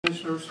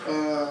Commissioners,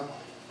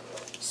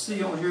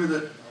 see on here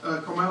that,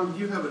 Carmel, do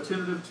you have a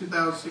tentative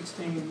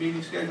 2016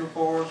 meeting schedule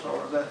for us,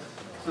 or is that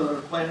still in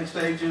the planning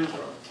stages?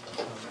 Or?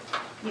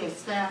 Yes,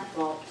 staff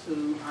brought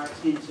to our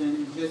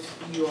attention just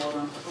for you all to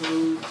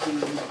approve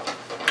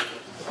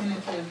the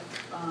tentative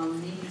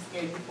meeting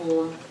schedule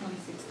for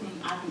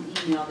 2016. I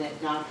can email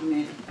that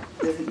document.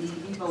 Doesn't need to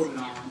be voted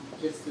on,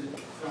 just to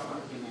start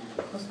looking at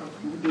it.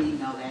 We can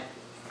email that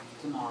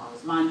tomorrow.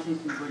 It's my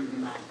intention to bring it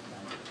tonight.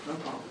 No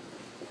problem.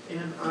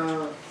 And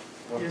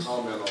one yes.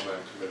 comment on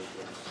that,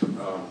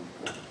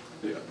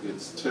 Commissioner.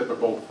 It's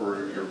typical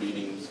for your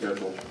meeting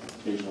schedule.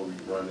 Occasionally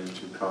we run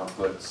into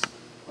conflicts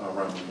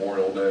around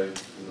Memorial Day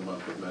in the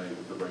month of May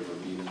with the regular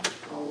meeting.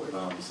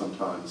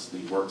 Sometimes the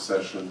work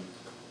session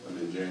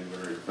in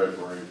January or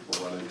February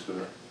will run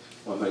into it.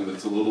 One thing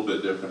that's a little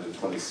bit different in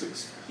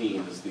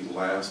 2016 is the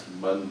last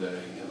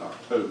Monday in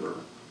October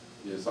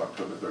is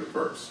October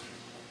 31st.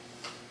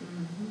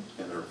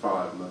 And there are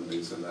 5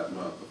 Mondays in that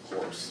month, of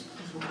course.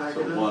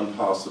 So one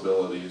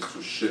possibility is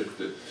to shift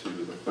it to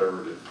the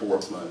 3rd and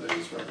 4th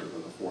Mondays rather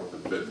than the 4th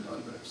and 5th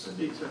Mondays.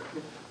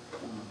 Exactly.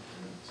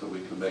 So we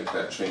can make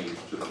that change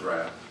to the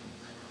draft.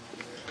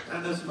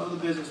 And there's some other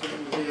business that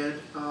we had,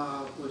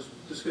 was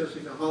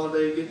discussing a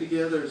holiday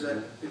get-together. Is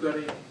that, you got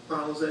any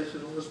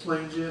finalization on those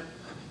plans yet?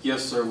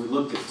 Yes, sir. We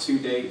looked at 2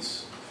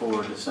 dates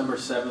for December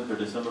 7th or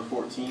December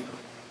 14th,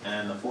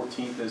 and the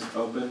 14th is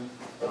open.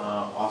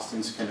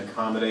 Austin's can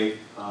accommodate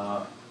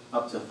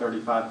up to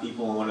 35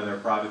 people in one of their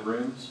private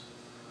rooms,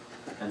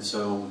 and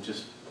so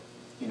just,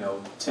 you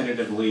know,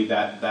 tentatively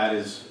that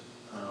is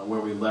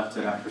where we left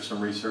it after some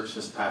research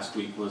this past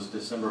week was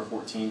December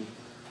 14th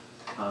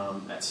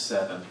at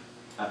 7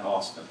 at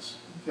Austin's.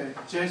 Okay,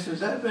 Jason, has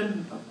that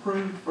been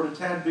approved for the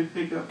TAD to be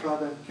picked up by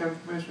the county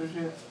commissioners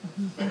yet?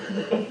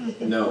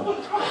 No.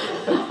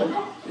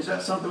 Is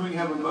that something we can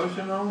have a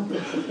motion on?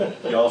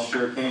 Y'all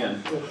sure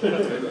can. I think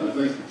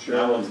the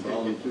chairman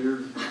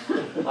volunteered.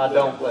 I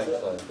don't think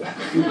so.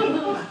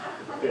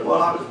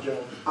 Well,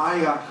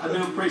 I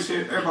do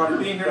appreciate everybody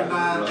being here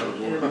tonight,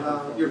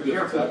 and you're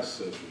careful.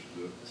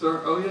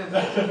 Sir, oh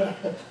yeah.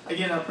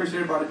 Again, I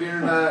appreciate everybody being here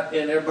tonight,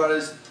 and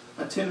everybody's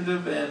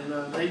attentive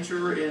and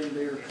nature in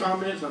their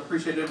comments. I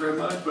appreciate it very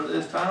much, but at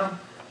this time,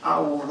 I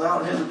will,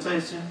 without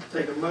hesitation,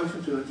 take a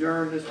motion to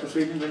adjourn this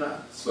proceeding tonight.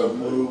 So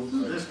moved.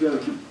 Let's go.